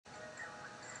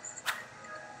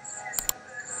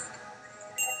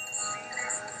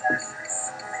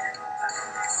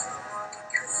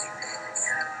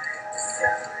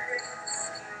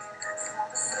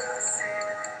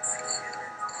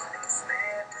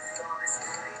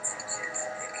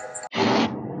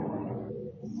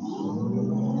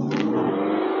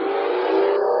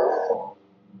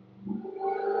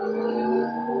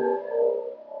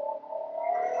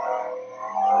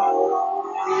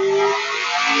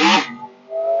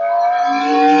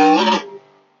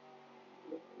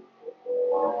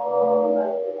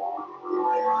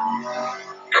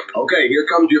here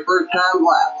comes your first time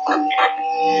lap.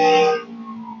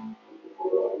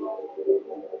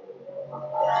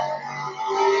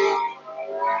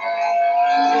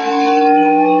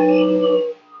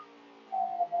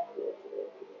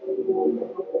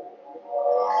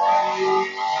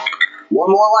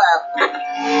 One more lap.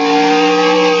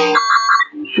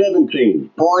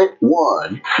 17.165.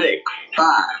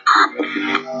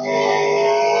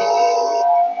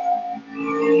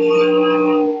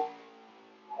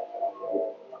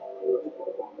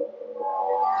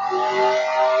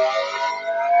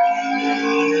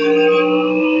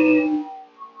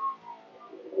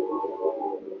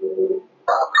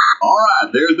 All right,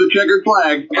 there's the checkered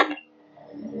flag.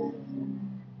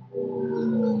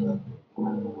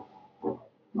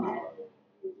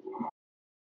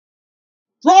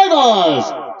 Drivers,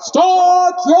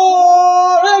 start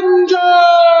your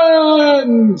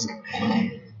engines!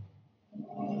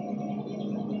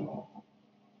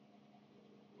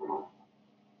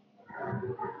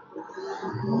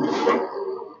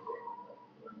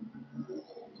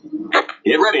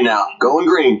 Get ready now. Going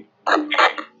green.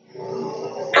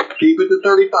 Keep it to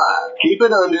 35. Keep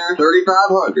it under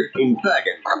 3,500 in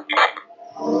seconds.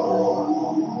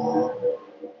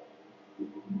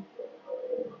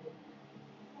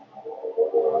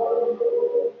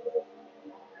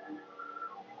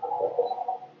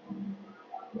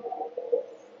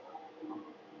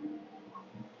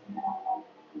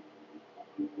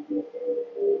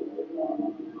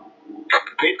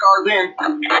 Pit car's in.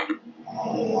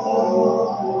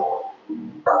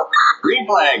 Green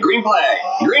flag, green flag.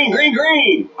 Green, green,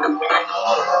 green.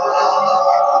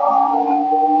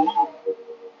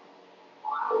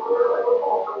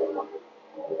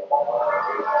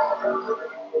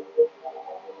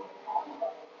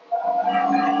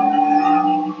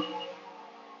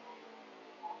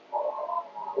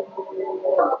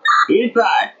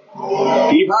 Inside.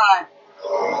 Keep high.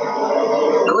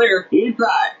 Clear.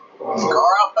 Inside.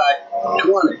 Car outside.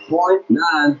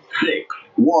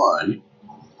 20.961.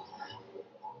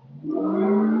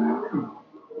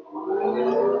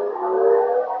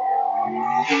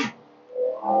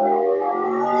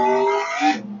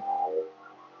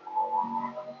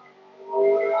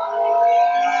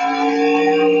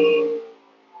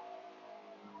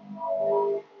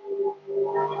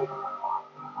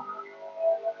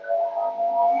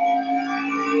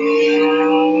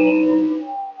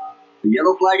 The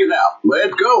yellow flag is out.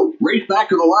 Let's go. Race back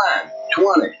to the line.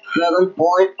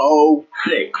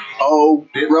 27.060.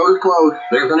 Pit road is closed.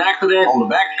 There's an accident on the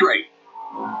back straight.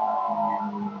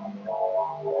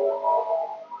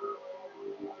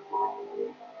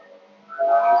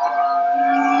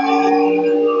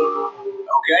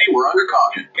 Okay, we're under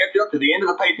caution. Catch up to the end of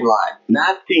the pacing line.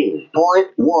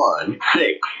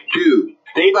 19.162.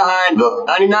 Stay behind the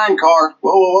 99 car.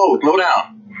 Whoa, whoa, whoa. Slow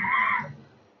down.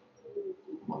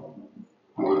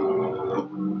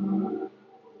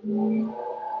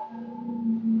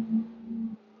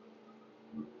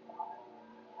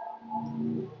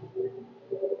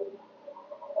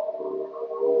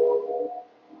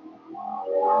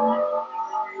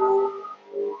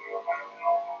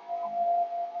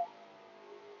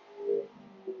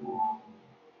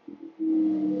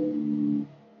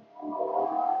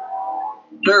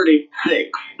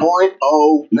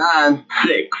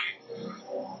 .096.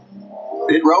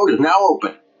 Pit road is now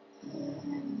open.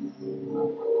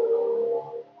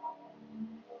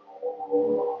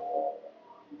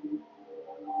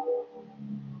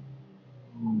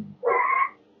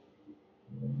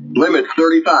 Limits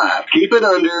 35. Keep it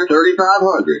under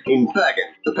 3,500 in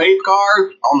seconds. The pace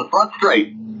cars on the front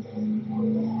straight.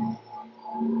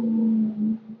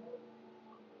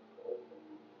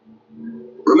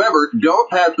 Remember, don't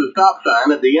pass the stop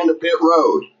sign at the end of pit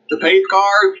road. The pace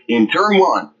cars in turn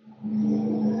 1.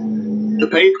 The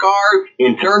pace cars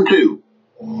in turn 2.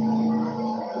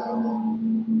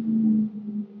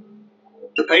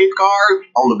 The pace cars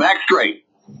on the back straight.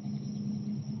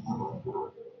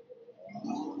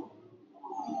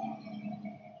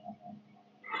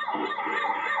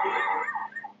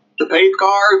 The pace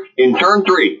cars in turn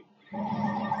 3.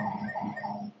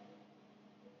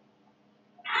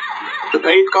 The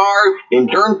pace cars in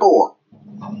turn 4.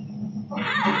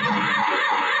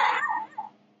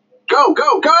 Go,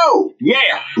 go, go!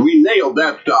 Yes, we nailed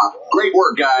that stop. Great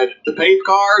work, guys. The pace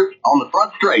cars on the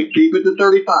front straight. Keep it to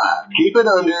 35. Keep it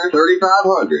under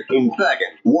 3,500 in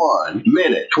seconds. 1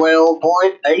 minute,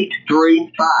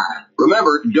 12.835.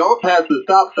 Remember, don't pass the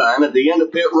stop sign at the end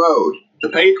of pit road. The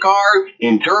pace cars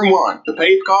in turn 1. The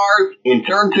pace cars in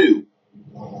turn 2.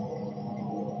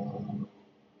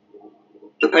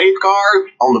 The pace cars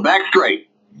on the back straight.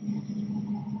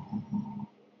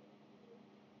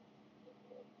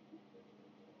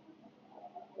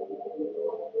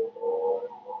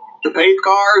 The pace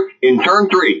cars in turn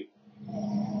 3.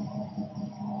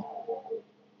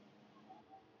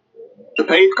 The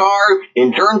pace cars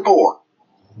in turn 4.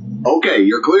 Okay,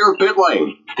 you're clear of pit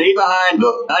lane. Stay behind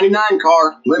the 99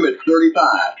 car, limits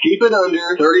 35. Keep it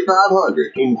under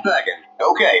 3,500 in seconds.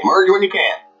 Okay, merge when you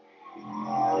can.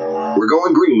 We're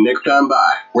going green next time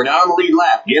by. We're now on the lead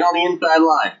lap. Get on the inside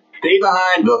line. Stay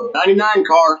behind the 99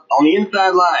 car on the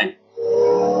inside line.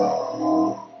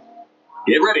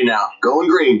 Get ready now. Going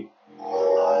green.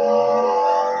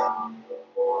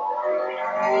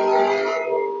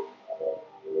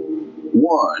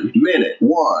 One minute,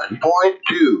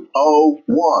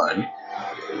 1.201.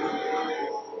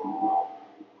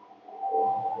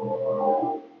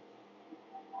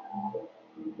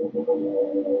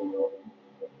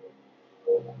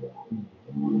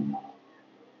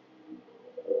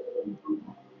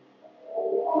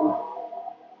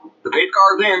 The pace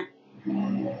car's in.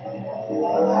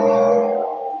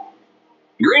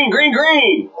 Green, green,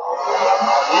 green.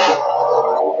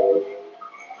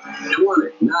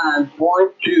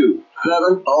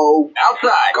 29.270.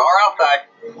 Outside. Car outside.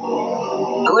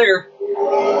 Clear.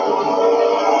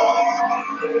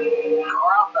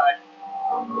 Car outside.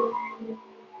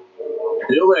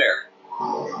 Still there.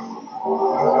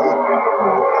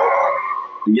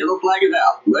 The yellow flag is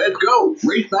out. Let's go.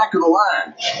 Race back to the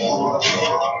line.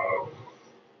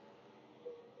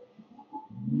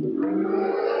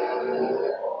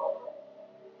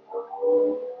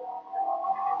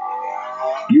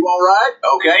 You all right?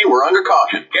 Okay, we're under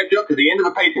caution. Catch up to the end of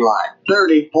the pacing line.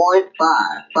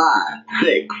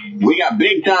 30.556. We got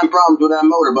big time problems with that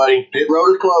motor, buddy. Pit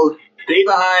road is closed. Stay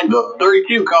behind the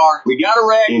 32 car. We got a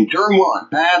wreck in turn 1.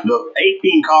 Past the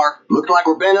 18 car. Looks like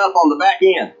we're bent up on the back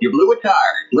end. You blew a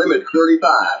tire. Limits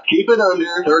 35. Keep it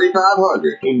under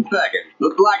 3,500 in seconds.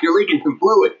 Looks like you're leaking some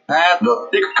fluid. Past the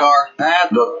 6 car.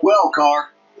 Past the 12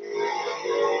 car.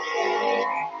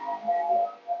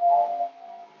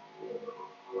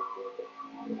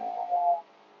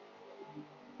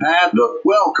 Past the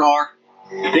 12 car.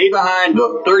 Stay behind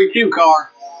the 32 car.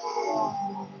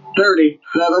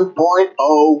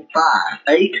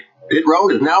 37.058. Pit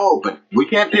road is now open. We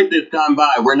can't pit this time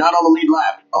by. We're not on the lead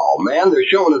lap. Oh man, they're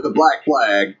showing us a black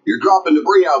flag. You're dropping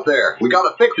debris out there. We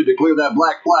gotta fix it to clear that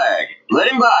black flag. Let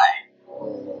him by.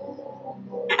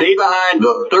 Stay behind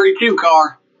the 32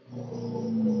 car.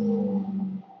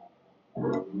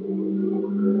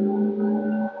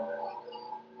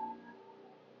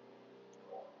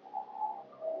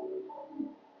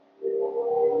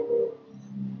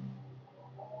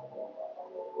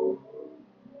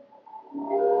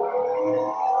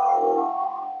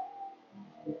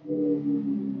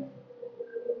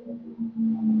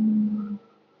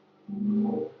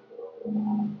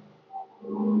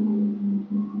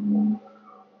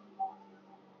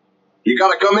 You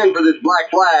gotta come in for this black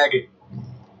flag.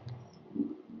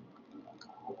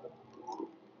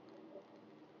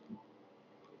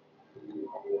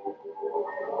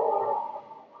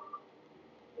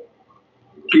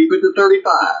 Keep it to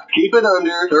 35. Keep it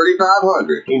under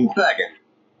 3,500 in seconds.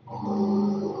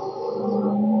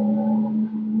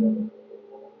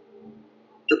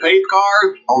 The pace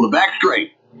cars on the back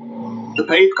straight. The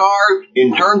pace cars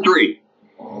in turn 3.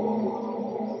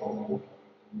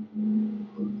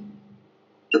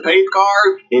 The pace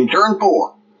cars in turn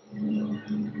 4.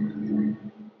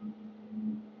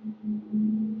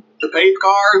 The pace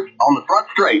cars on the front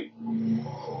straight.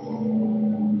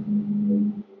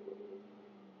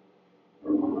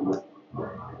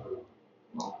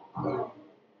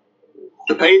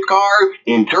 The pace cars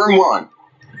in turn 1.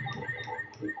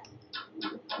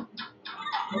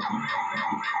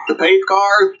 The pace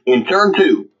cars in turn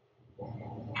 2.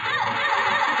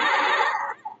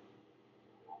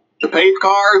 The pace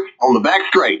cars on the back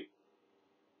straight.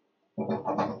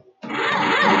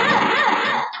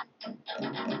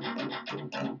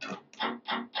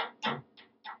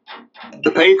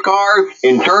 The pace cars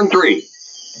in turn 3.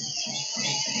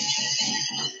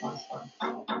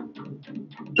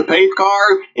 The pace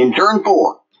cars in turn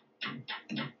 4.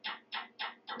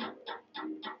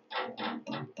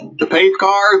 The pace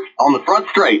cars on the front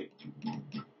straight.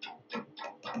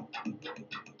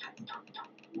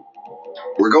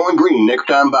 We're going green next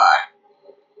time by.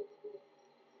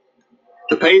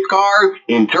 The pace cars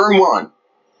in turn 1.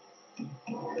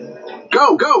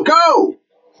 Go, go, go!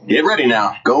 Get ready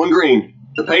now. Going green.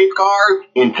 The pace cars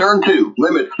in turn 2.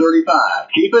 Limits 35.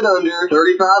 Keep it under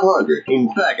 3,500 in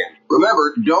seconds.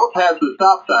 Remember, don't pass the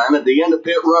stop sign at the end of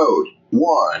pit road.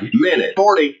 1 minute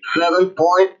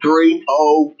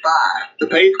 47.305. The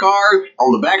pace cars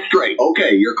on the back straight.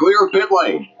 Okay, you're clear of pit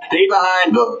lane. Stay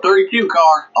behind the 32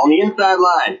 car on the inside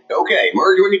line. Okay,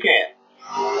 merge when you can.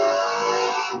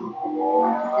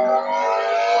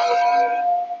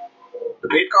 The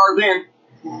pace car's in.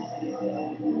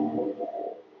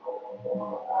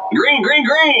 Green, green,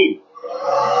 green.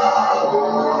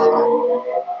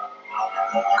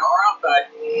 Car outside.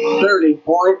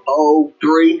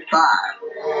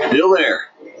 30.035. Still there.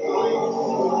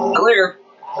 Clear.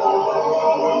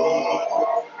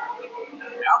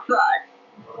 Outside.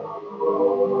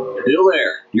 Still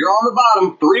there. You're on the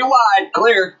bottom. 3 wide.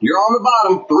 Clear. You're on the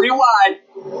bottom. 3 wide.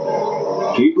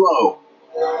 Keep low.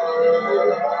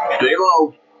 Stay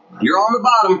low. You're on the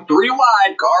bottom. 3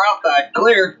 wide. Car outside.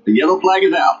 Clear. The yellow flag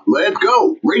is out. Let's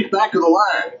go. Race back to the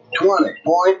line.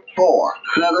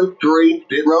 20.473.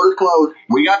 Pit road is closed.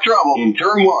 We got trouble in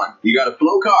turn 1. You got a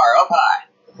slow car up high.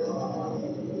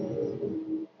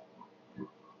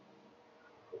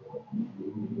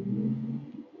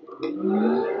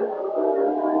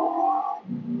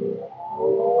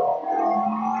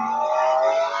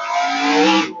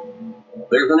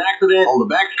 There's an accident on the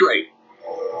back straight.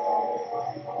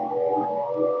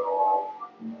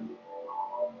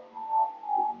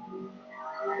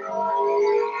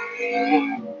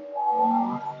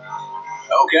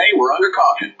 Okay, we're under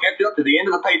caution. Kept up to the end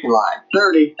of the pacing line.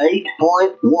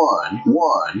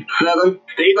 38.117.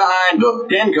 Stay behind the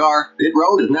 10 car. Pit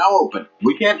road is now open.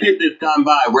 We can't pit this time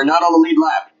by. We're not on the lead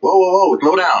lap. Whoa, whoa, whoa.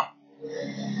 Slow down.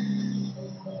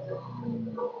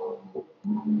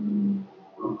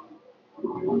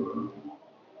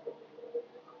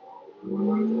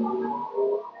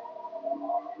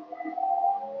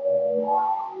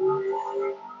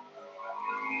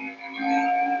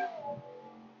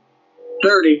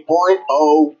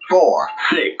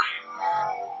 .046.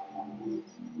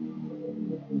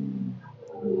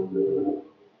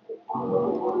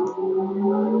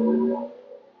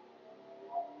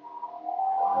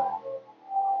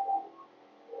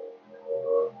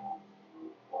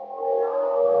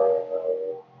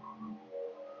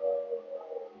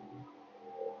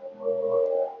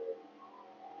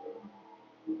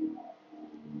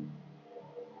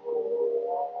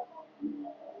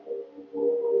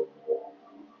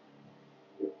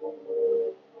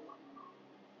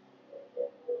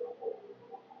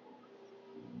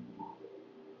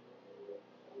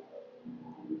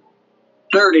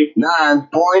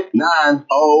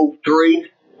 .39.903.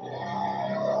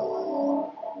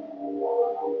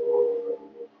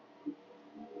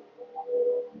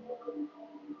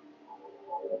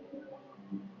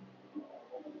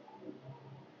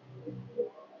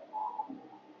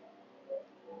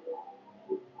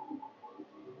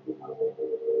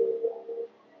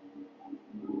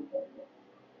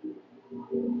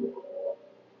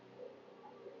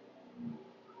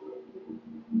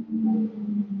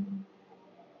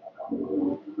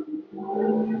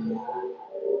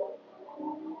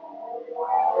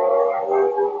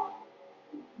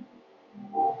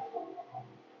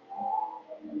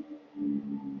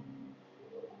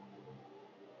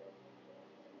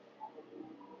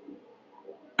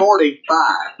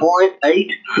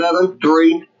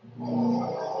 .45.873.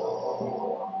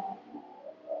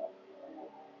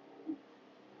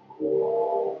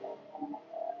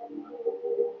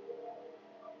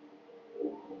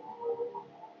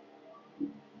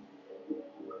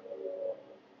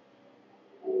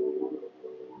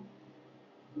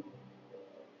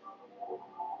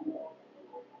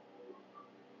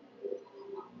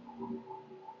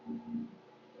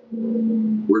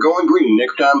 We're going green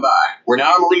next time by. We're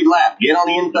now on the lead lap. Get on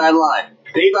the inside line.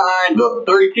 Stay behind the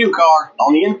 32 car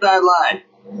on the inside line.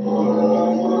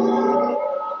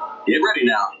 Get ready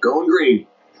now. Going green.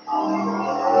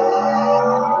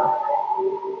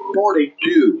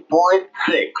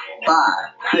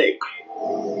 42.656.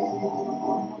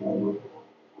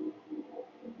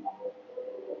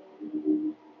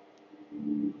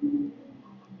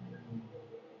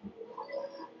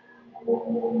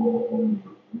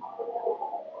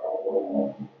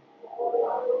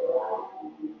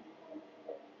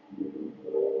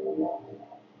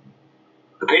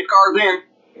 The pace car's in.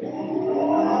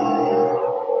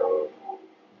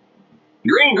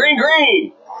 Green, green,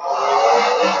 green.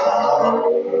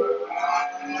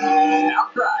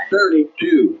 Outside.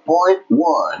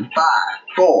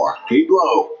 32.154. Keep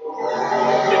low.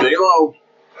 Stay low.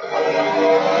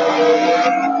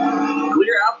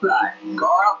 Clear outside.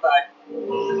 Car outside.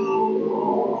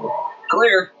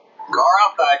 Clear. Car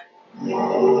outside.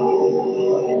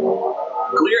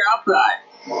 Clear outside.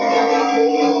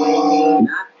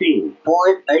 19.9.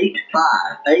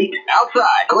 30.858.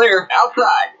 Outside. Clear.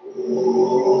 Outside.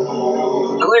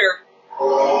 Clear.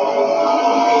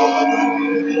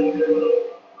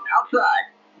 Outside.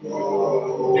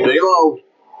 Stay low.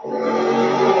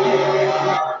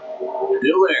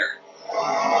 Still there.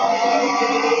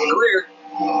 Clear.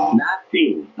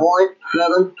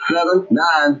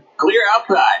 19.779. Clear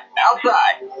outside.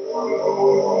 Outside.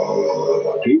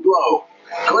 Keep low.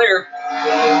 Clear.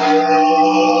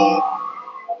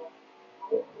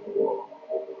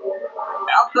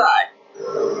 Outside.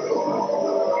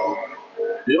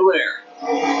 Still there.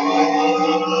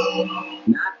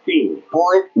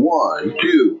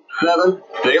 19.127.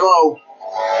 Stay low.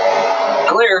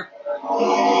 Clear.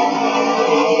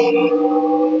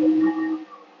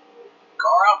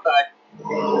 Car outside.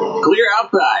 Clear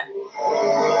outside.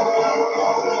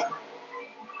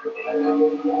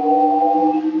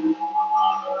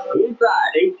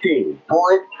 Inside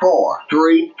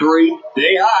 18.433.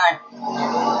 Stay high.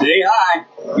 Stay high.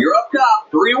 You're up top.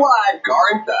 3 wide. Car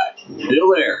inside. Still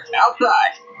there.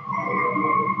 Outside.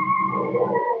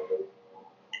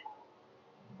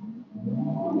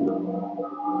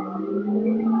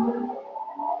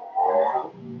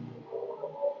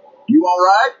 You all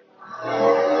right?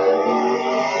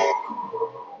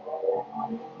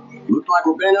 Looks like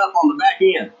we're bent up on the back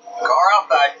end. Car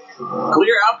outside.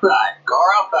 Clear outside.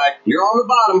 Car outside. You're on the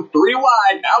bottom. 3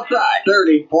 wide. Outside.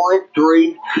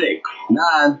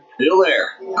 30.369. Still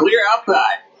there. Clear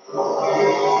outside.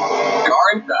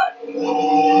 Car inside.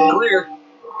 Clear.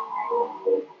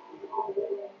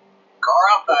 Car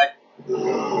outside.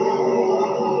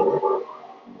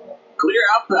 Clear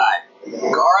outside.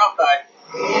 Car outside.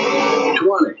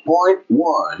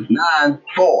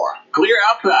 20.194. Clear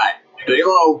outside. Stay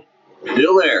low.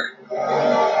 Still there.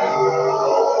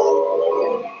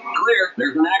 Clear.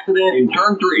 There's an accident in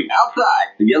turn 3. Outside.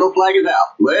 The yellow flag is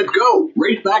out. Let's go.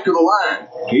 Race back to the line.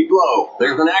 Keep low.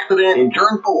 There's an accident in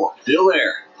turn 4. Still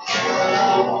there.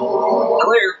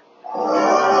 Clear.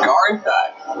 Car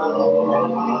inside.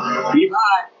 Keep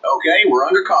high. Okay, we're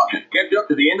under caution. Catch up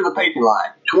to the end of the pacing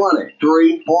line.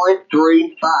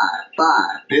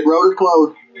 23.355. Pit road is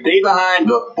closed. Stay behind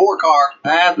the 4 car.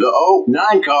 Pass the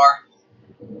 09 car.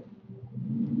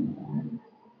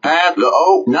 Pass the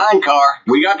 09 car.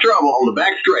 We got trouble on the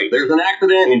back straight. There's an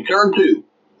accident in turn 2.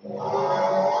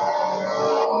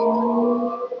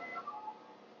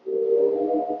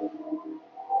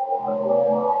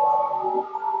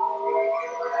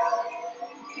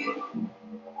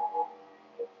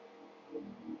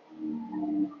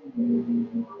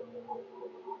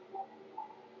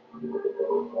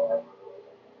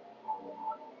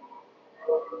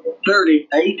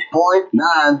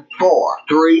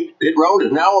 .943. Pit road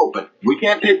is now open. We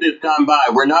can't pit this time by.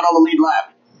 We're not on the lead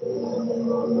lap.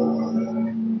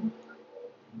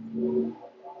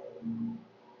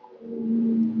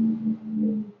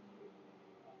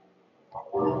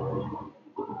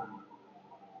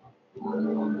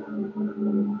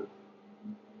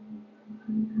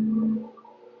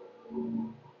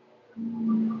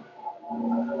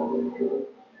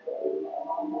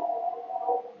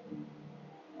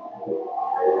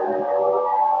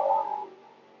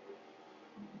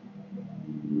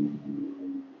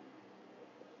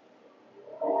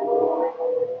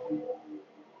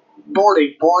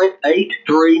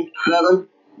 .837.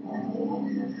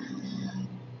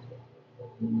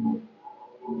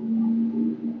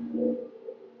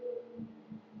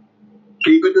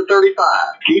 Keep it to 35.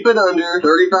 Keep it under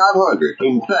 3,500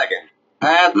 in seconds.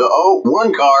 Pass the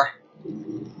 01 car.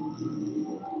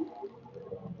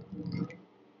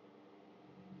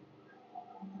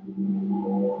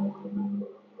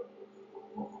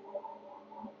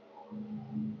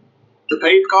 The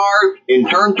pace cars in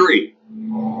turn 3.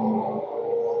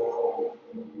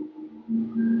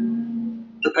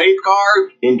 The pace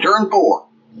cars in turn 4.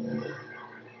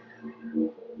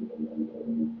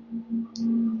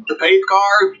 The pace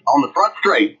cars on the front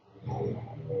straight.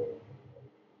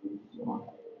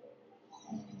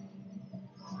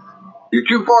 You're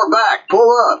too far back.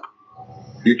 Pull up.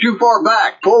 You're too far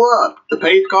back. Pull up. The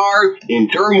pace cars in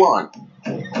turn 1.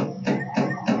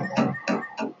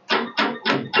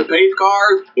 The pace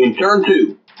cars in turn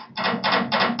 2.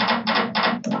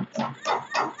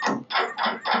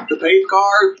 The pace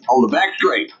cars on the back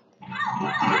straight.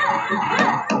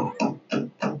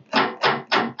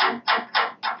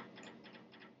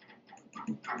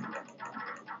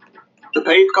 The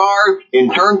pace cars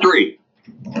in turn 3.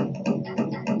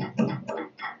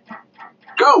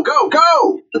 Go, go,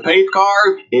 go! The pace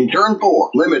cars in turn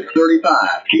 4. Limits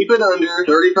 35. Keep it under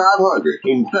 3,500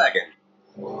 in seconds.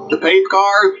 The pace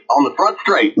cars on the front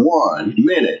straight, 1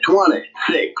 minute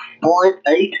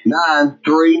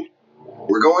 26.893.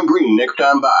 We're going green next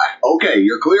time by. Okay,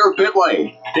 you're clear of pit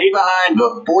lane. Stay behind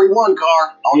the 41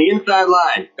 car on the inside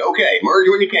line. Okay, merge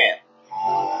when you can.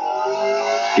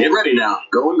 Get ready now.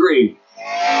 Going green.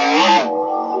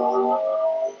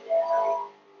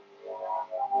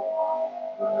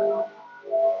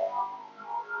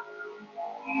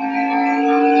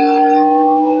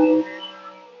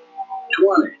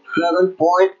 .450.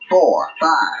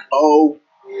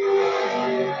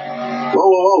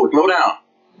 Whoa, slow down.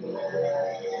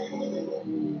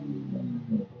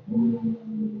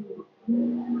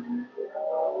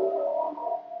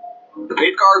 The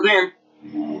pace car's in.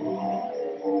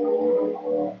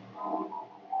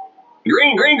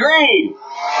 Green.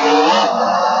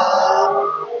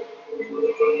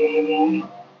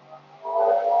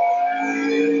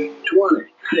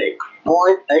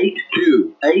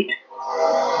 26.828.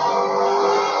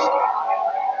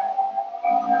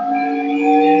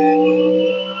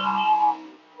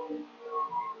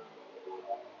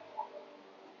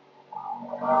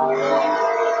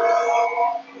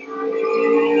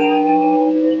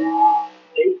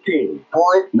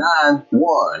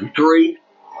 18.913.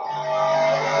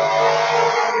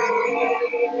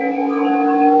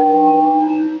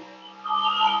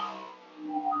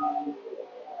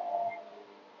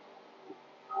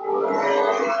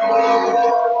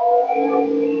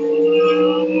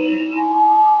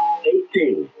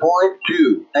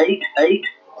 18.288.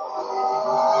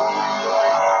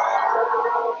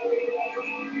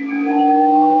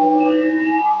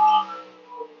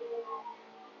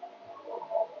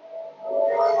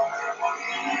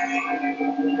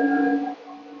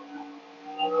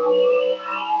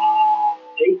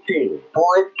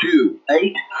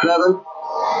 18.287.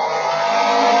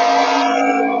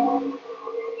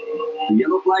 The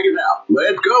yellow flag is out.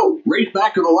 Let's go. Race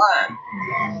back to the line.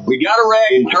 We got a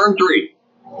wreck in turn 3.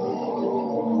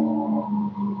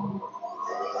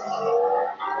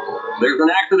 There's an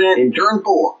accident in turn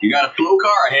 4. You got a slow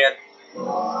car ahead.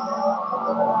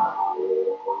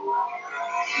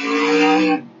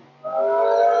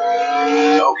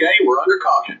 Okay, we're under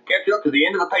caution. Catch up to the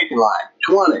end of the pacing line.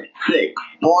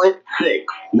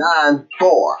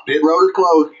 26.694. Pit road is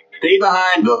closed. Stay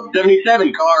behind the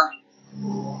 77 car.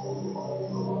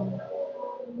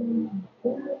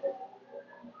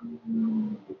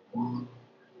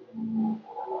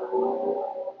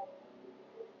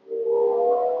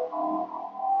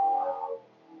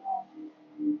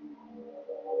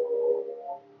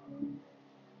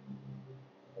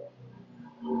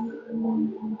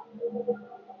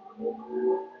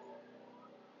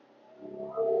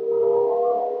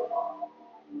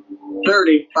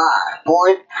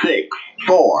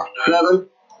 .35.647.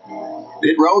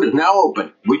 Pit road is now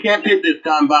open. We can't pit this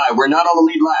time by. We're not on the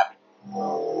lead lap.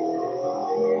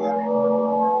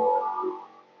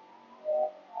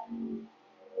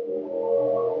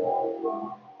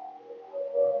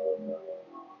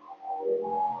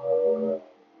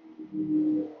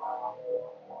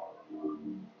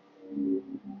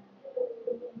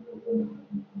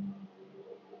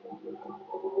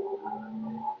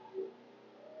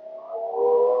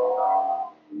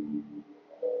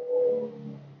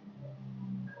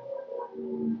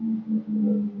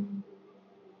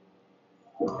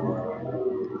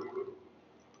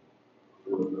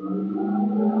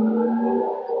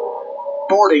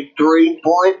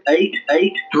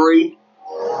 .43.883.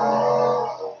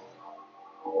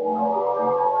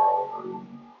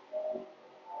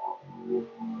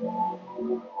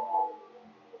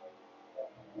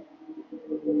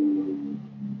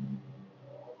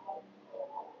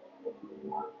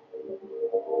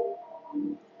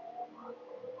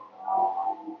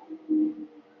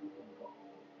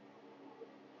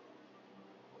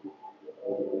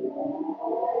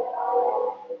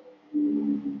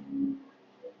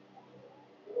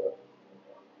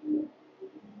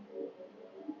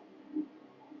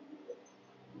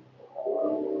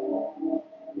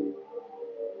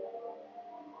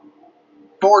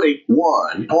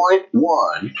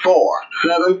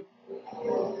 41.147.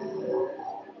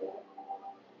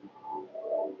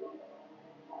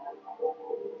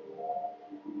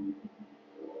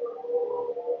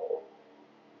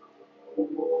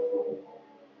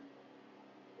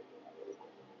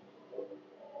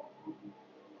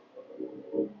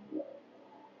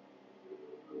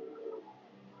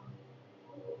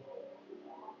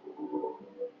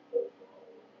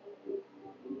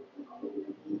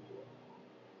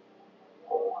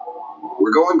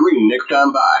 We're going green next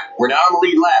time by. We're now on the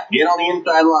lead lap. Get on the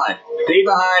inside line. Stay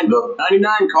behind the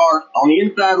 99 car on the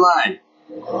inside line.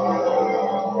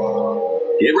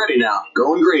 Get ready now.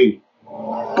 Going green.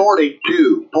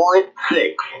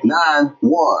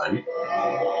 42.691.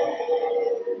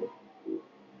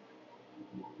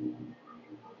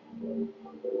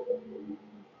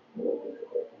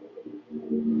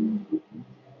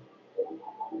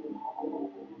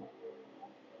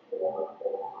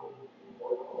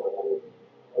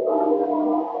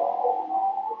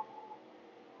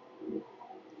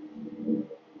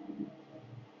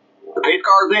 The pace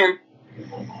car's in.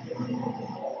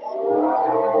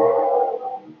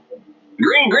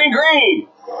 Green, green, green.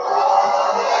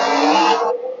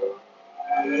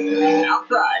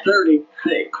 Outside.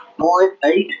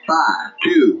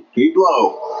 36.852. Keep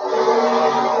low.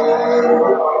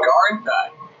 Car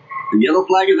inside. The yellow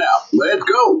flag is out. Let's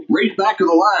go. Race back to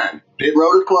the line. Pit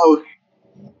road is closed.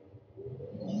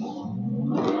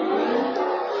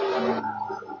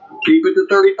 Keep it to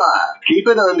 35. Keep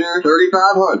it under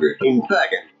 3,500 in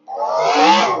second.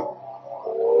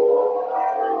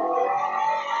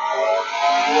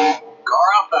 Car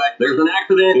outside. There's an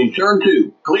accident in turn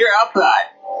 2. Clear outside.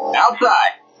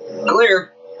 Outside.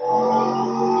 Clear.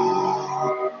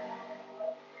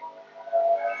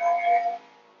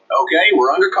 Okay,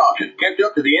 we're under caution. Catch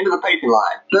up to the end of the pacing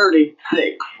line.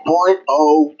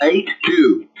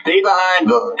 36.082. Stay behind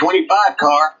the 25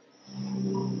 car.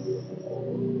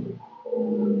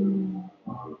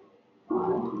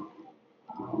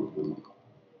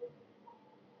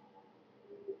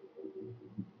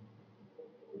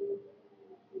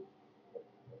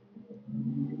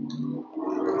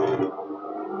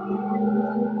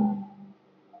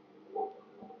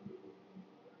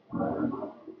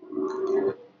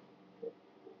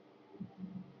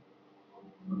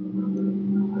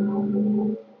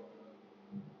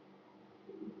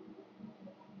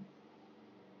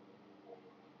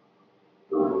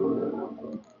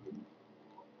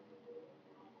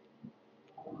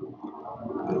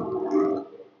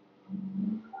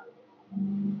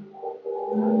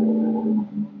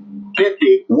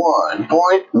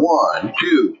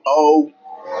 .120.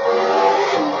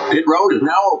 Pit road is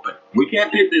now open. We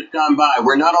can't pit this time by.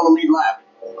 We're not on the lead lap.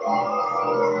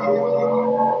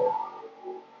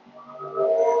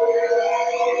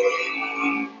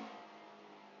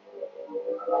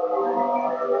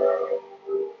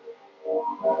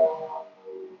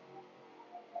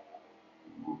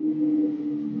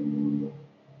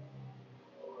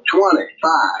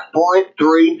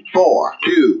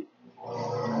 .342.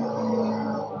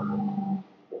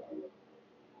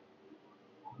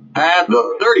 Past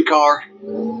the 30 car.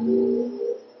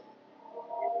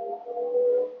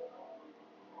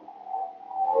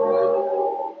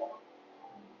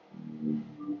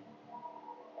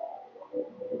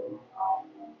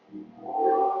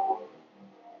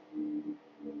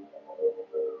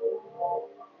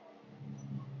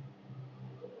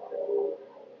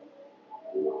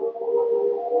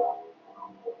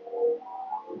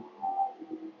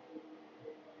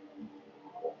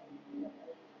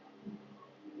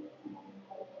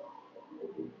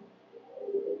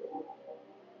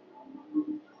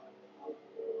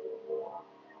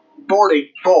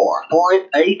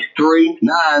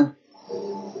 .44.839.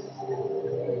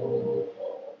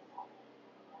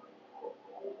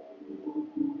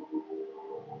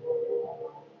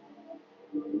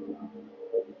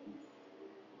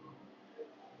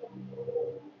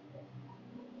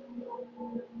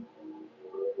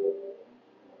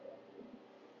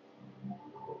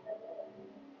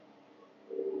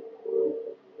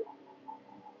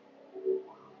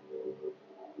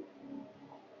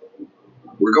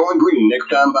 We're going green next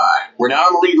time by. We're now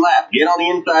on the lead lap. Get on the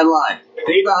inside line.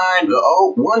 Stay behind the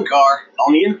 01 car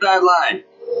on the inside line.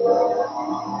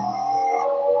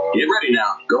 Get ready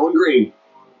now. Going green.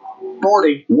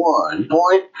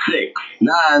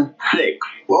 41.696.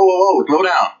 Whoa, whoa, whoa. Slow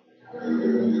down.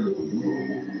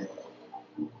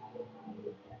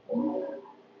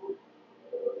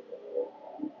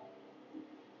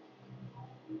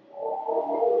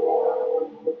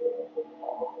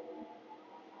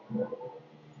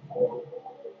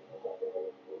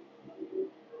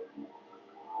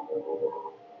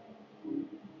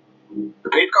 The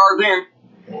pace car's in.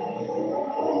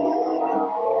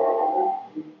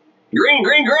 Green,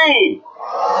 green, green.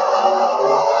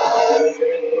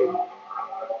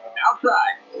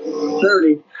 Outside.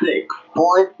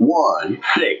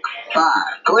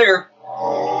 36.165. Clear.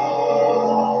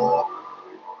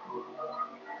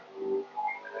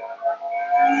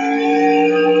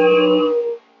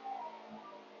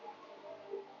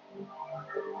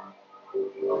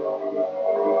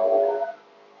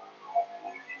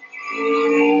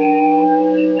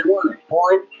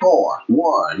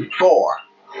 .414.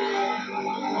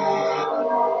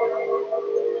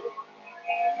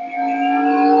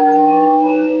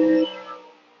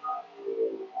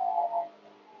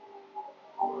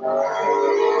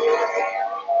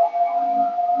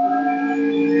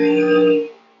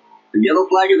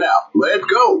 flag is out. Let's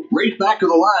go. Race back to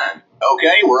the line.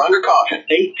 Okay, we're under caution.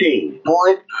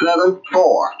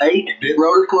 18.748. Pit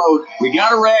road is closed. We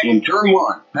got a wreck in turn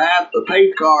 1. Past the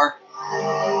pace car.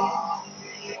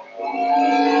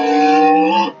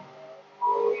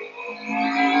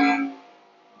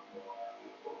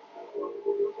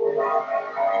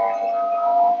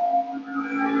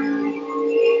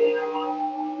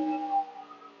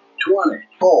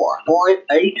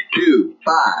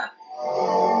 .825.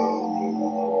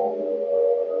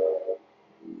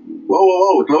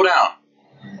 Whoa, slow down.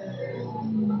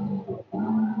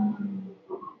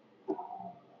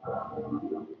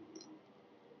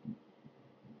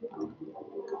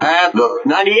 Past the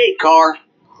 98 car.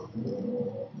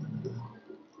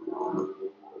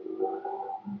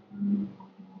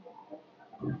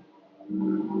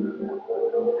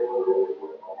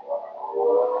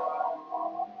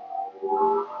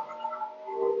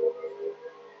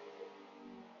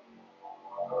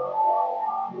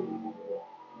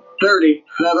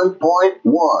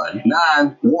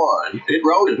 .37.191. Pit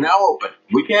road is now open.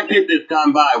 We can't pit this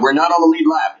time by. We're not on the lead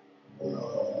lap.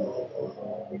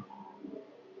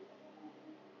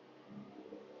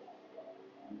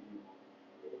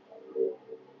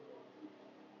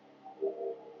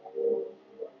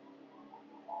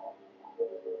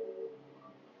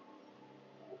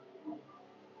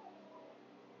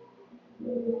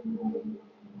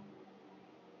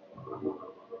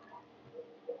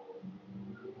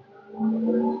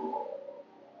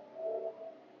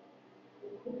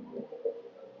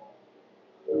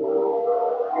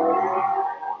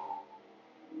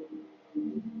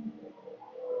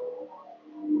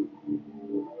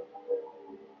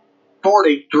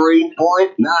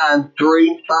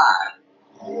 .43.935.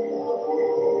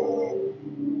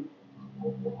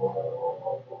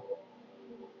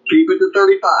 Keep it to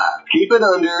 35. Keep it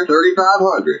under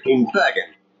 3,500 in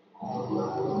seconds.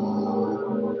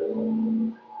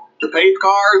 The pace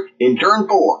cars in turn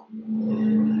 4.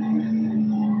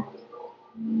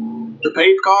 The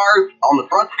pace cars on the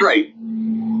front straight.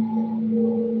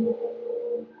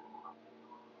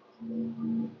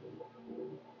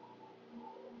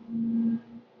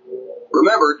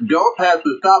 Remember, don't pass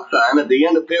the stop sign at the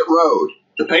end of pit road.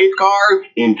 The pace cars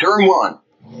in turn 1.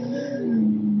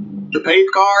 The pace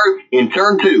cars in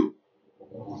turn 2.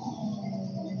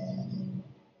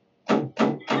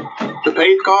 The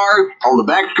pace cars on the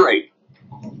back straight.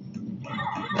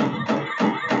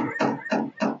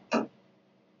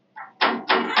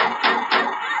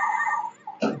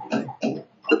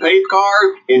 The pace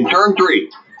cars in turn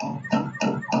 3.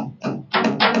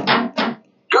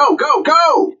 Go, go,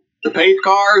 go! The pace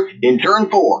cars in turn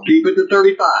 4. Keep it to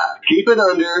 35. Keep it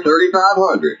under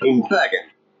 3,500 in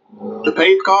seconds. The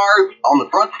pace cars on the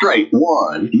front straight.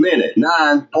 1 minute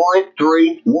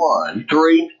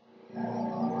 9.313.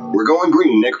 We're going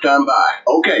green next time by.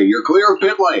 Okay, you're clear of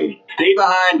pit lane. Stay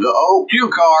behind the 02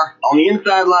 car on the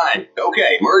inside line.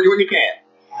 Okay, merge when you can.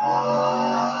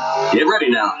 Get ready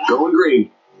now. Going green.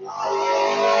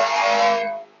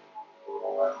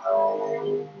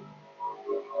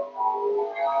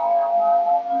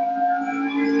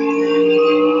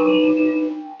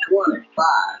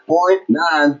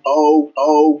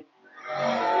 .5.900.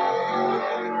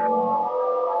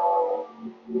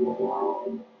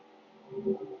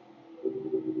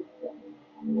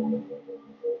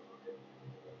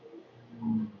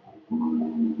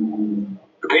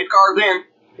 The pace car's in.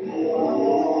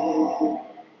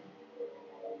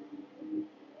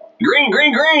 Green,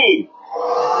 green, green.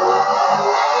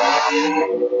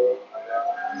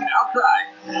 Outside.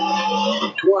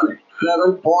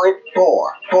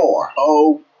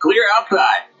 27.440. Clear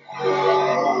outside.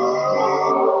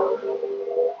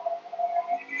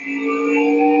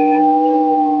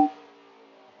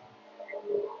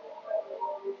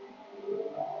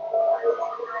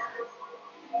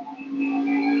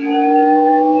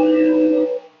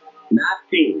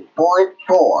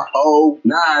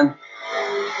 .409.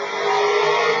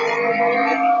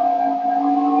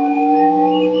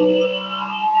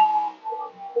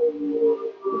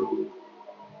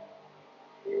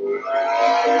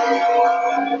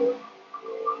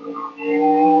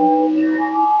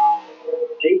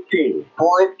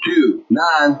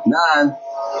 .299.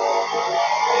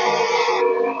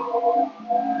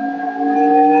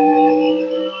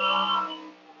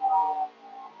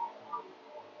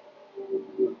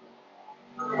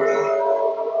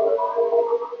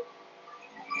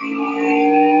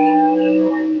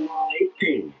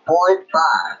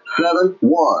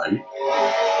 .571.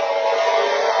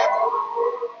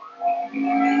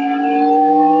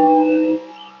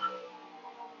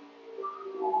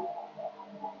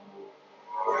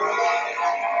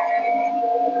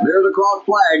 false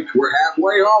flags. We're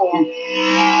halfway home.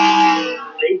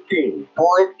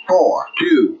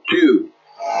 18.422.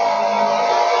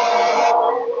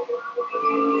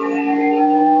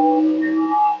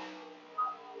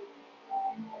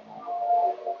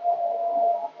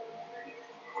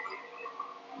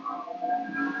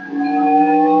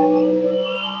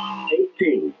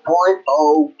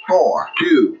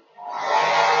 18.042.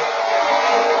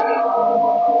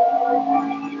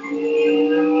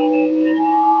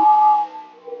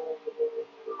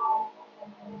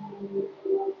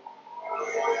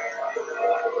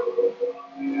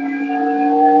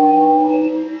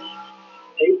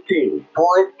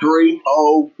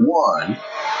 18.301.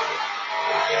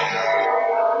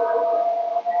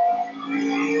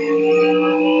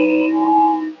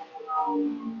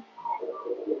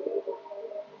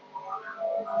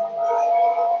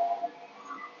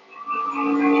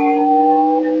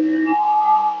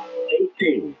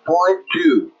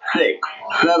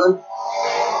 18.267.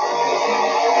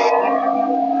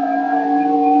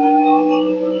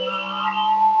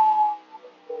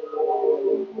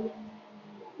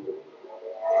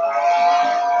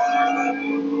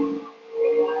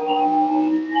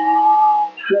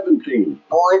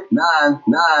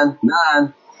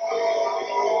 17.999.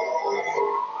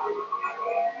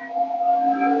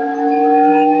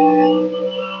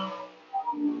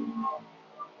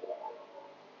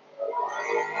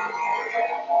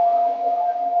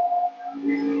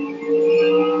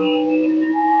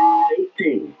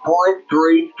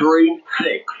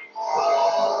 18.336.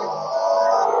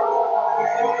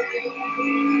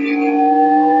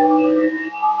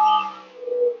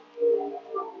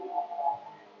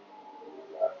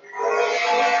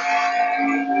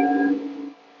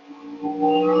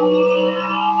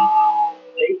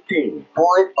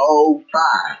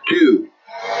 18.052.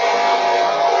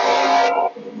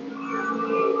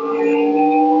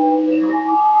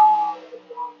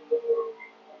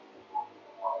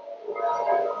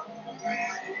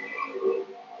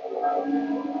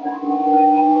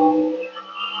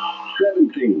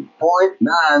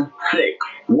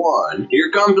 17.961. Here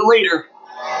comes the leader.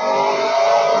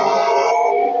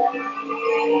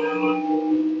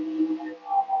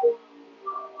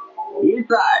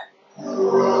 Inside.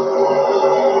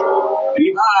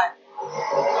 Keep high.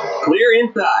 Clear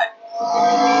inside.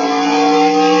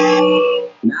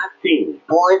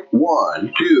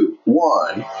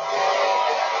 19.121.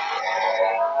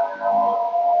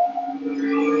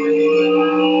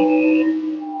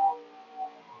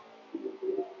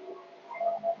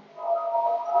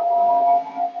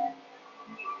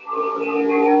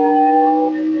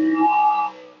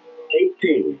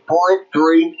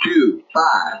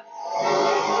 18.325.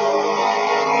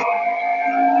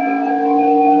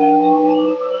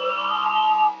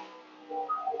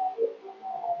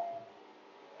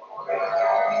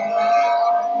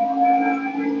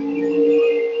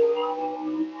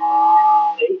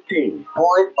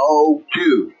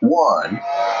 18.021.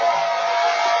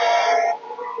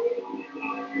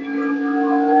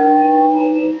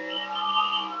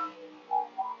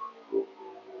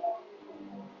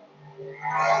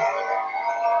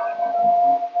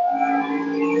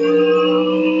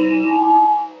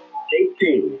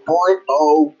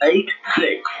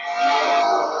 18.086.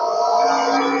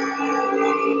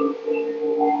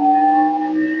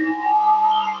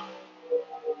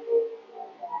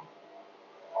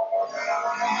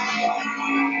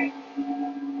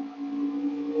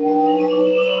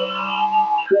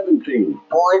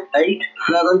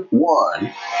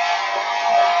 17.871.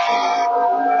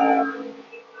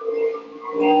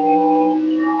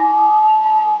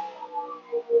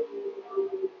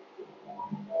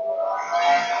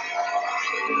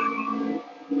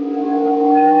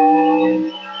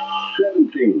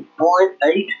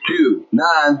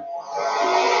 17.829.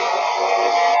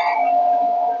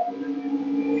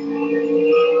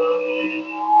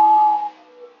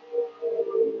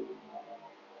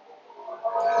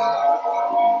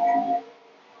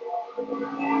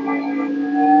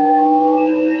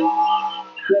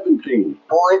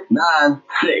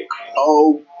 17.960.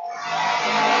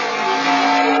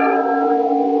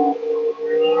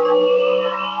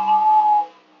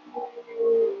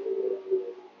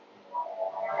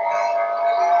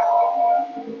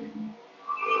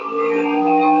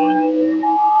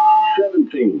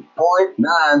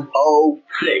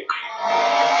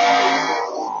 17.906.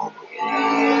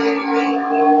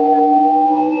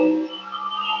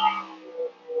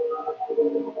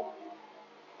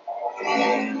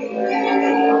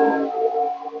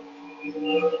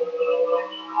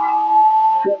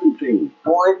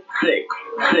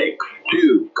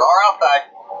 17.662. Car outside.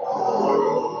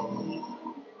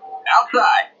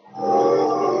 Outside.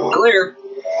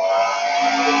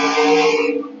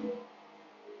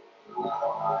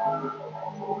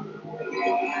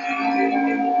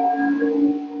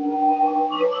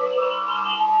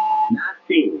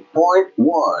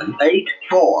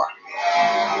 $19.184.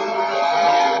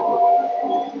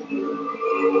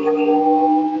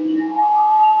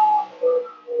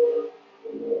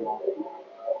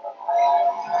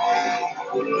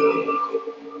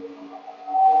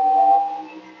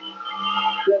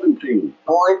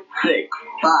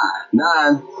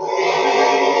 $17.659.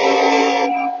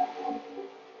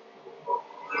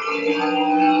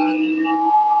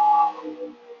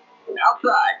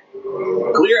 Outside.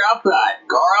 Clear outside.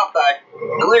 Car outside.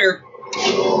 Clear.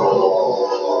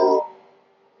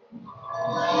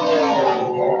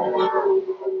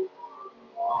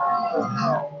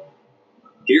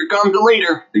 Here comes the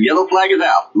leader. The yellow flag is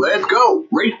out. Let's go.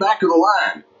 Race back to the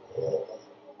line.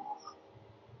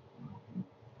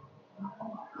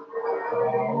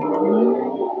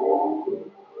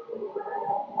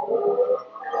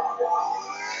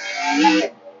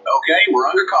 Okay, we're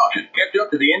under caution. Catch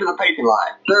up to the end of the pacing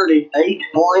line.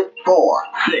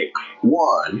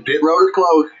 38.461. Pit road is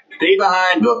closed. Stay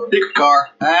behind the 6 car.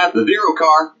 Pass the 0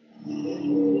 car.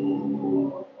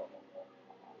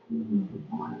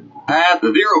 Pass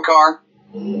the 0 car.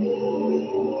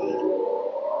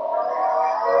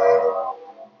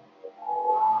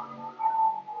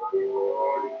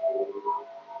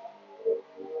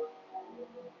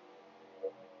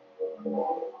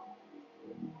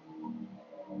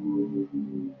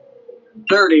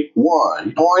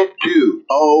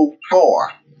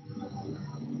 $31.204.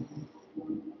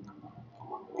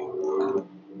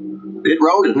 Pit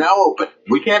road is now open.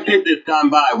 We can't pit this time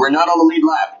by. We're not on the lead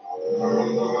lap.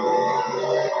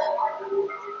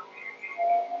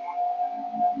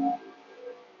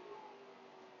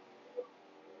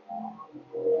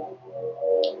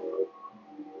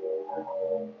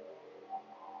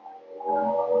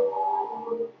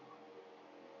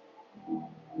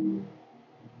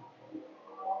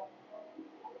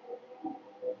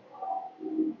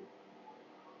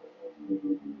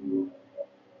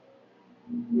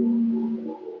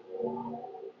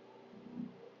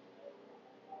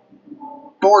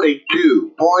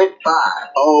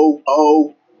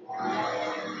 $42.500.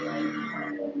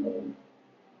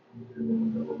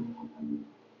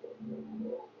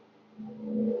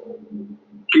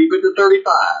 Keep it to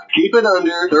 35. Keep it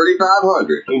under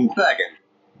 3,500 in seconds.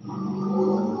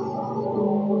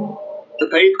 The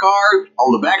pace cars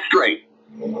on the back straight.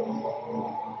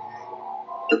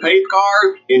 The pace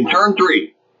cars in turn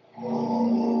 3.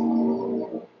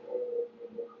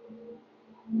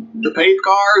 The pace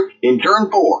cars in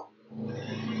turn 4.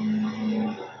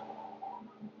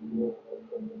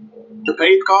 The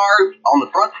pace cars on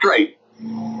the front straight.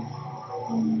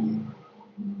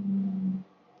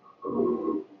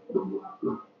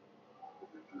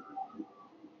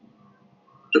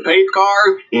 The pace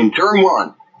cars in turn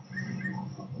 1.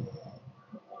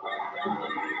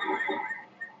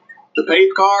 The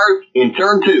pace cars in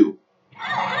turn 2.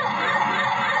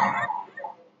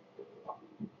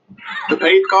 The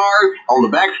pace cars on the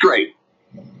back straight.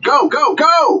 Go, go,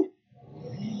 go!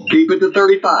 Keep it to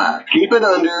 35. Keep it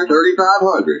under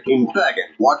 3,500 in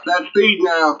seconds. Watch that speed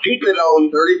now. Keep it on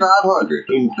 3,500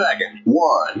 in seconds.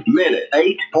 1 minute.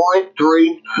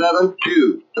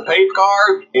 8.372. The pace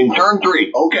cars in turn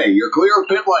 3. Okay, you're clear of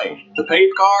pit lane. The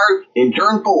pace cars in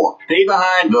turn 4. Stay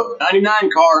behind the 99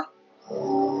 car.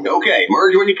 Okay,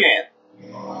 merge when you can.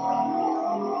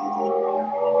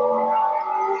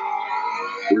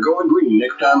 We're going green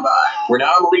next time by. We're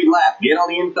now on the lead lap. Get on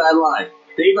the inside line.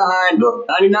 Stay behind the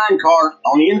 99 car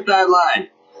on the inside line.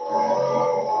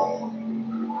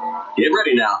 Get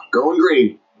ready now. Going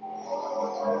green.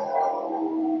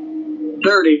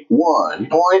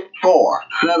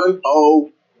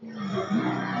 31.470.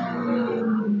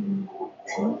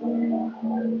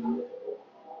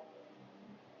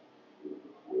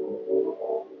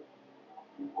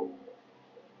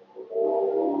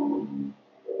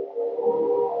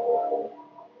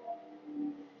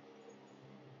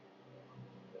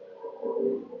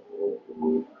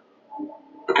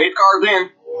 The pace car's in.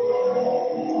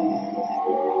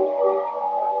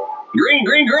 Green,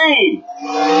 green, green.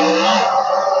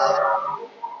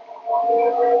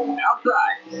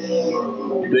 Outside.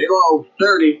 Stay low.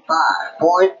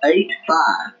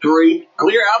 35.853.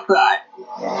 Clear outside.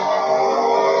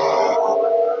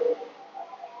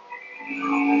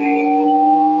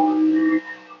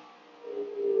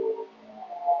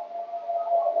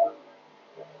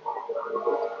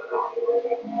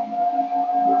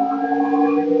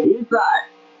 Inside.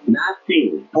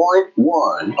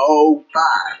 19.105.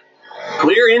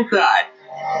 Clear inside.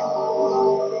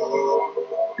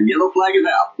 The yellow flag is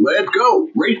out. Let's go.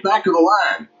 Race back to the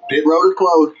line. Pit road is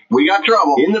closed. We got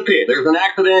trouble in the pit. There's an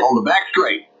accident on the back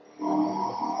straight.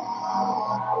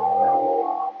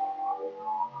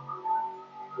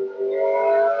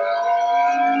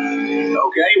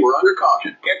 Okay, we're under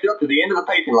caution. Catch up to the end of the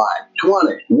pacing line.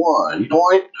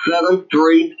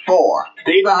 21.734.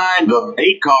 Stay behind the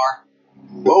 8 car.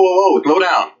 Whoa, slow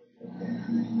down.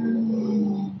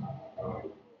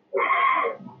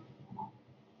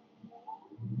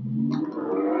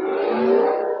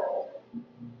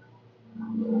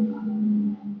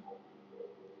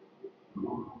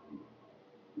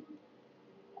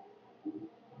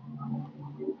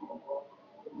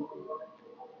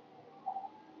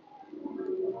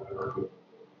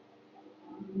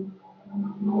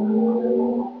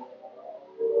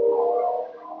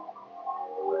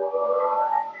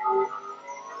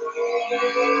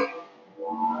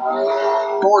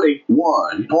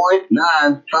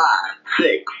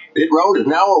 .956. Pit road is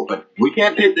now open. We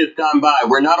can't pit this time by.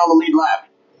 We're not on the lead lap.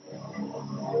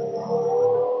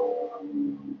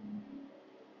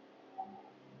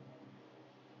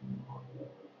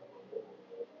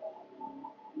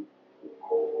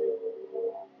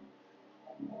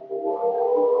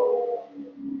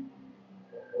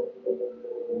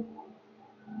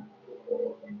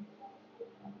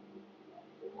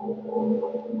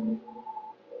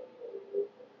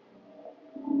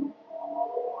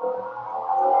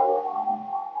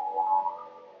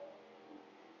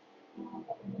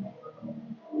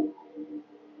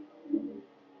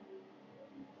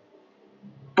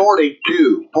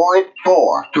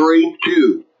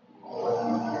 .42.432.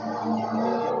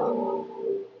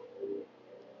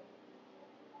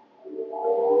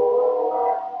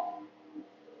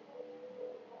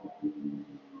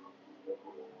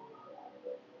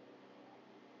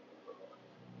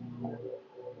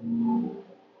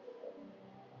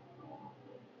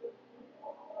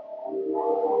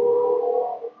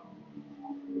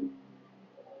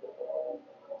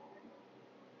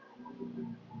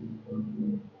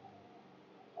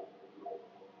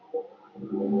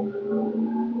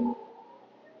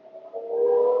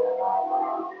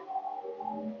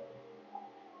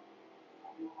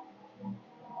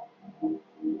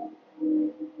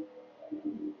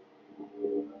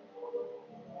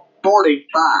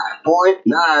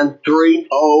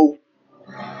 .45.930.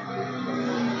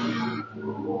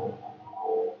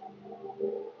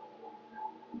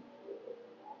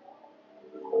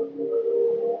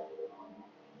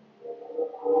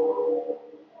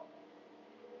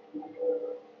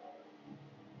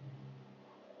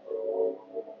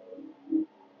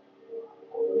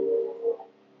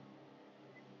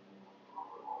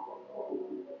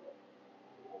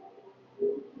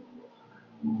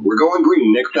 We're going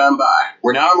green next time by.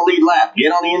 We're now on the lead lap.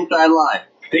 Get on the inside line.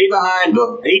 Stay behind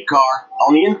the 8 car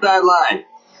on the inside line.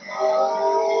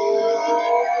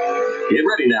 Get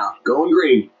ready now. Going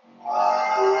green.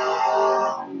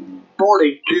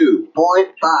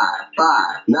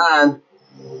 42.559.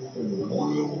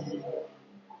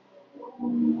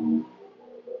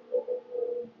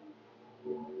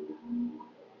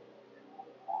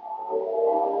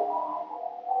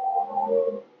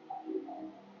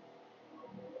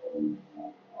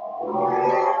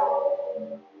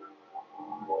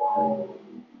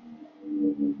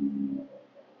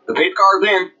 The pace car's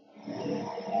in.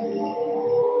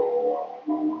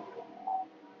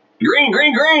 Green,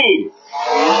 green, green.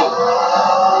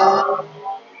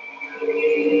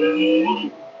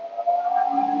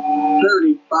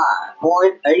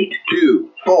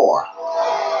 .35.824.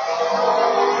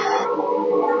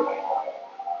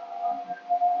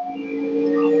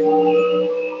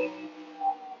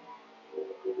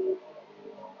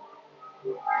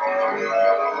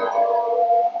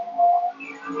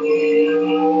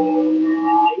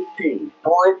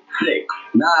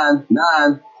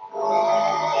 .699.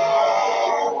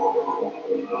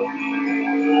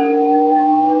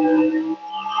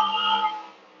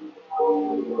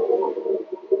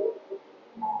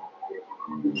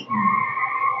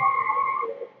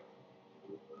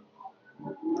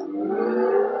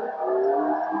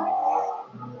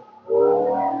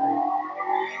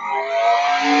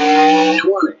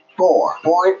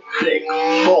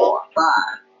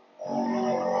 .24.645.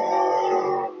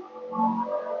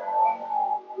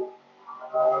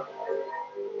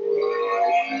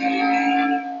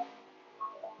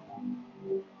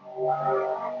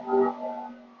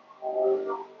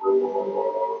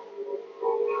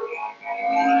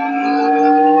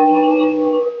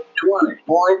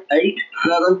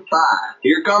 .875.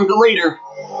 Here comes the leader.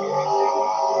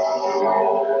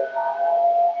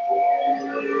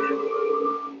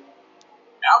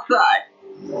 Outside.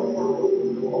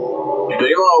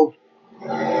 Stay low.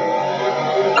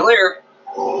 Clear.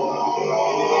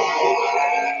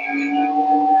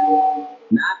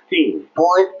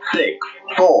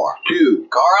 19.642.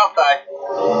 Car outside.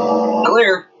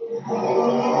 Clear.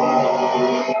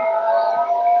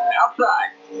 Outside.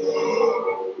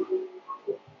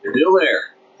 Still there.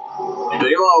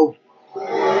 Stay low.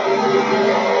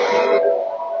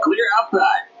 Clear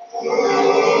outside.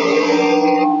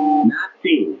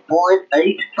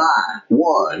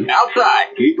 19.851.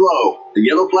 Outside. Keep low. The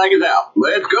yellow flag is out.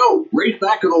 Let's go. Race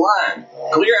back to the line.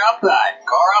 Clear outside.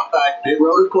 Car outside. Pit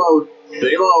road is closed.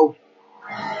 Stay low.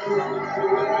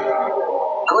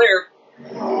 Clear.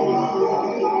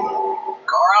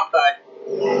 Car outside.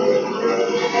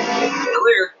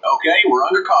 Clear. Okay, we're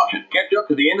under caution. Catch up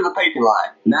to the end of the pacing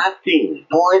line.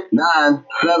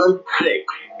 19.976.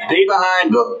 Stay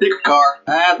behind the 6 car.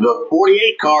 Pass the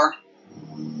 48 car.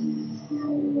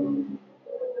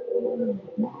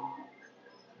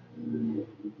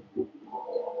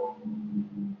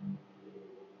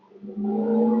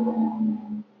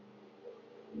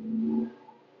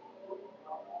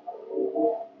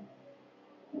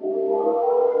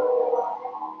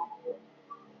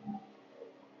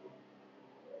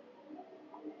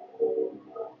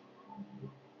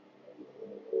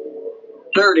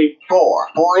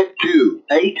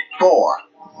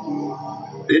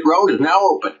 .284. Pit road is now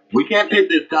open. We can't pit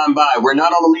this time by. We're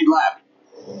not on the lead lap.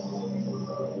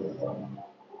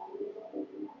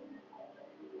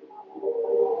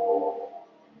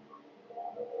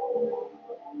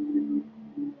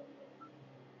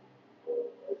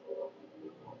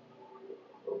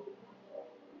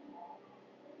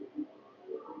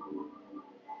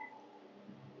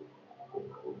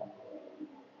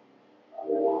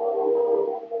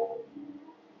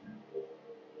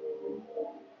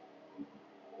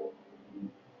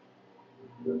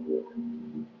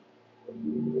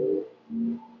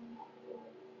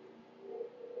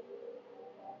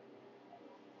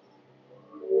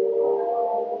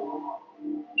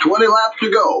 .20 laps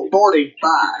to go.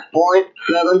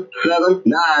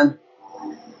 45.779.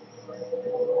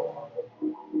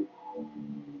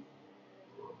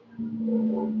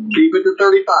 Keep it to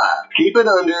 35. Keep it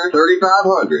under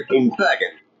 3,500 in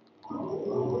seconds.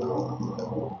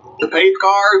 The pace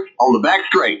cars on the back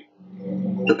straight.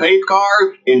 The pace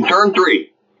cars in turn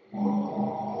 3.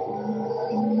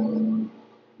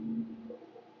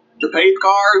 The pace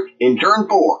cars in turn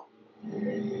 4.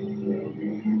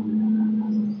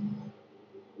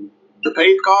 The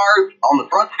pace cars on the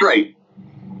front straight.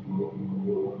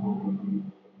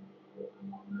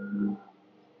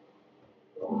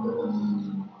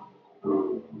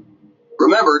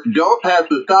 Remember, don't pass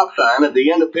the stop sign at the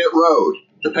end of pit road.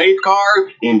 The pace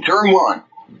cars in turn 1.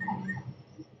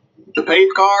 The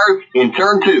pace cars in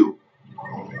turn 2.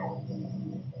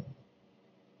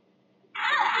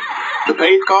 The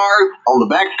pace cars on the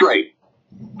back straight.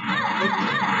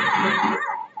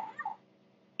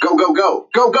 Go, go, go.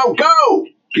 Go, go, go!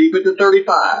 Keep it to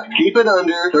 35. Keep it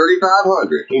under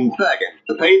 3,500 in seconds.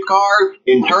 The pace cars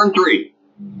in turn 3.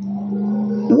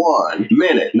 1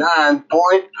 minute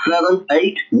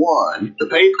 9.781. The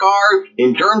pace cars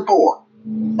in turn 4.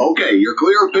 Okay, you're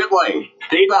clear of pit lane.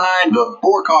 Stay behind the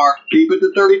 4 car. Keep it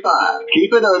to 35.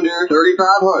 Keep it under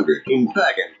 3,500 in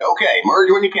seconds. Okay,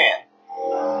 merge when you can.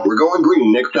 We're going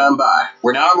green next time by.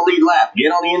 We're now on the lead lap.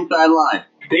 Get on the inside line.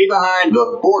 Stay behind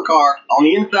the 4 car on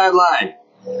the inside line.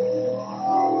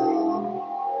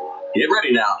 Get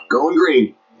ready now. Going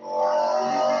green.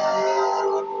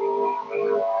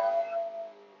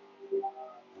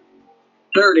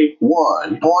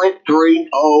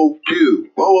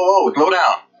 .31.302. Whoa, whoa, whoa, slow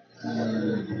down.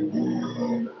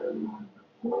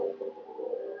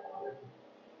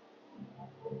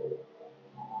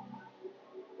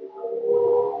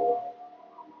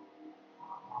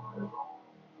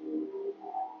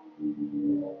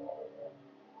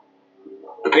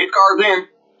 The pace car's in.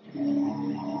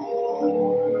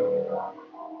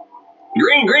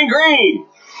 Green, green, green.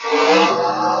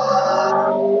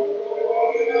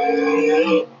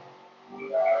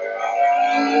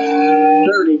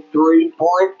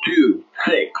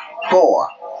 .33.264.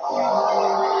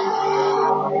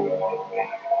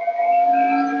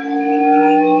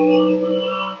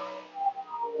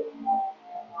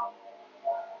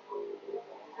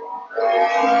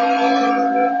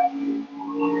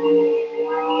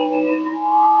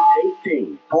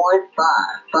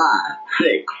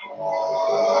 .556.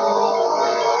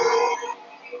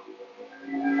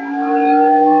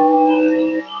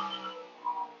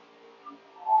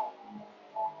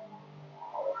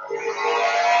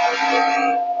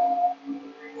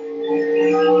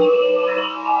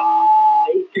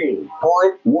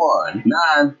 .196.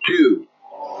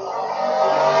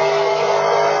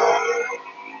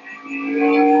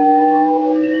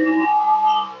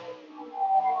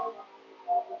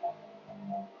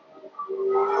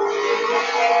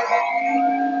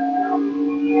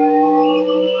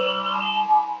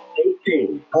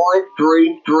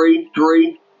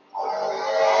 18.333.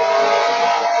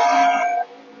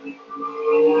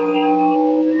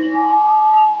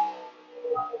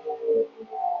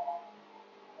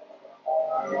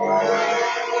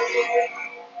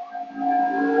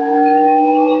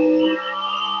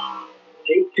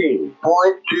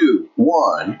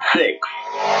 18.216.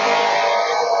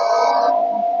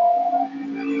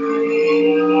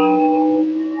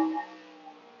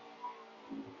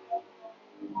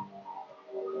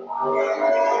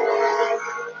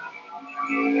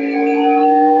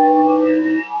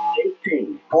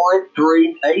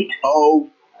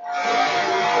 18.380.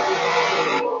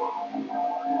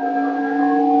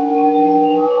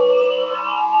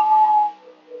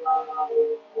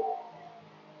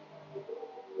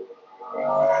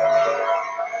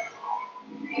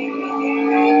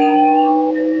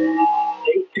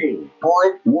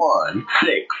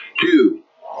 18.162.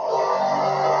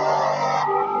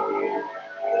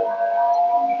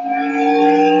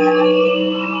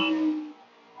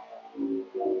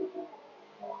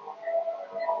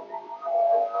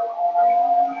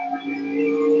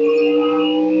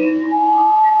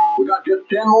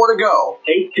 10 more to go.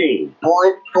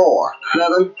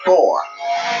 18.474.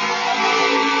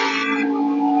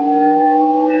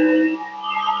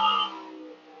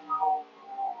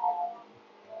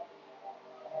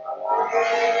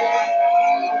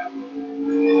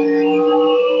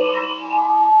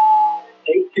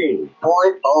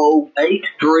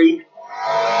 18.083.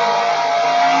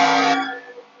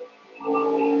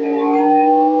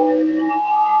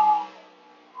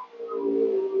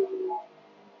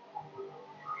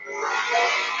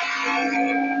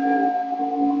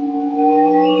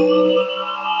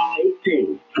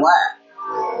 18 flat.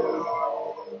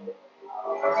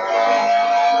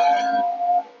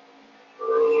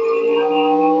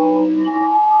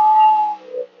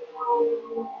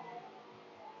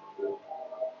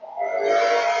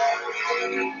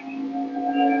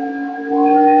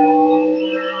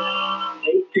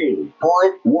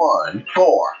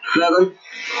 18.147.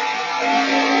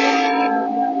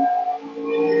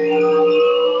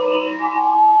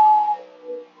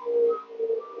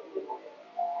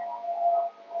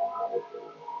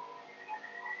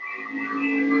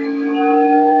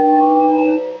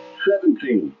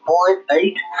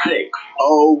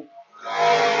 17.860.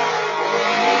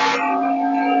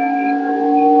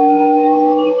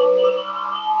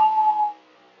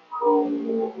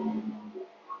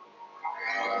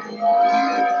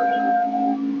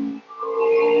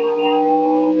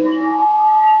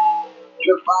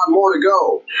 5 more to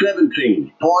go.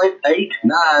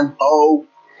 17.890.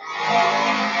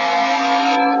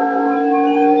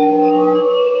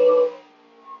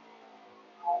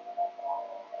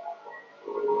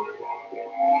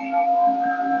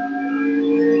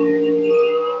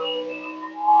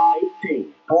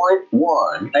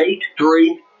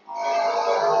 18.183.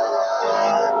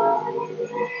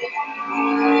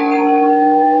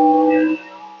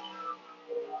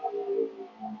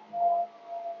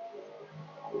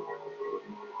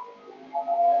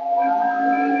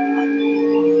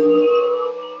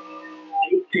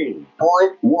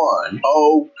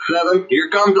 18.107. Here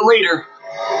comes the leader.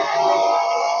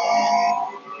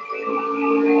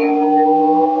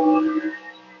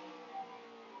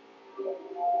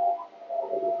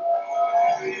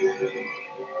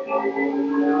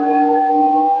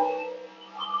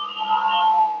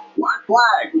 White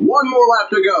flag. One more lap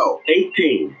to go.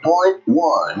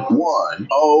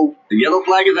 18.110. The yellow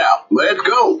flag is out. Let's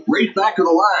go. Race back to the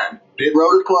line. Pit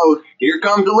road is closed. Here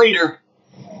comes the leader.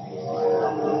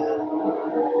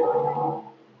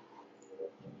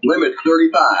 Limit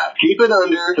 35. Keep it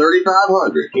under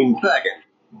 3,500 in second.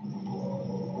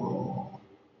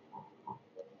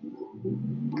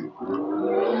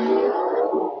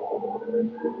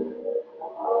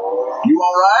 You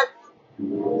all right?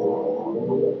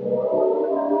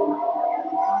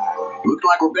 Looks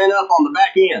like we're bent up on the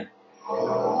back end.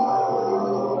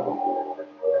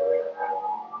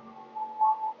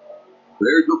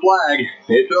 There's the flag.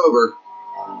 It's over.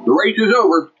 The race is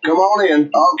over. Come on in.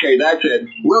 Okay, that's it.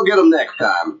 We'll get them next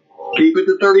time. Keep it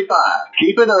to 35.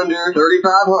 Keep it under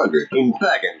 3,500 in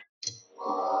second.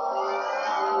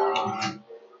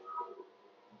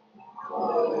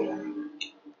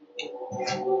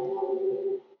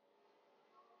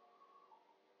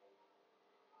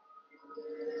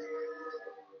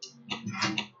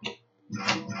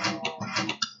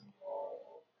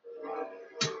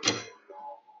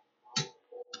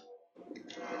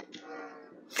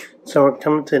 So we're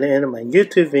coming to the end of my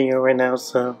YouTube video right now,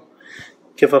 so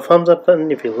give a thumbs up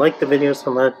button if you like the video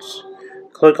so much.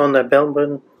 Click on that bell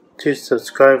button to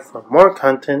subscribe for more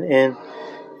content, and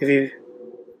If you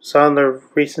saw the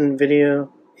recent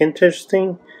video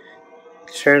interesting,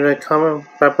 share the comment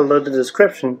right below the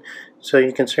description so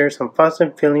you can share some thoughts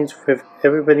and feelings with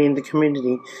everybody in the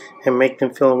community and make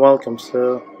them feel welcome.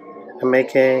 So I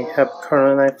make a happy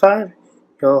Karlo 95.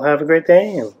 Y'all have a great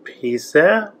day and peace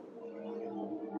out.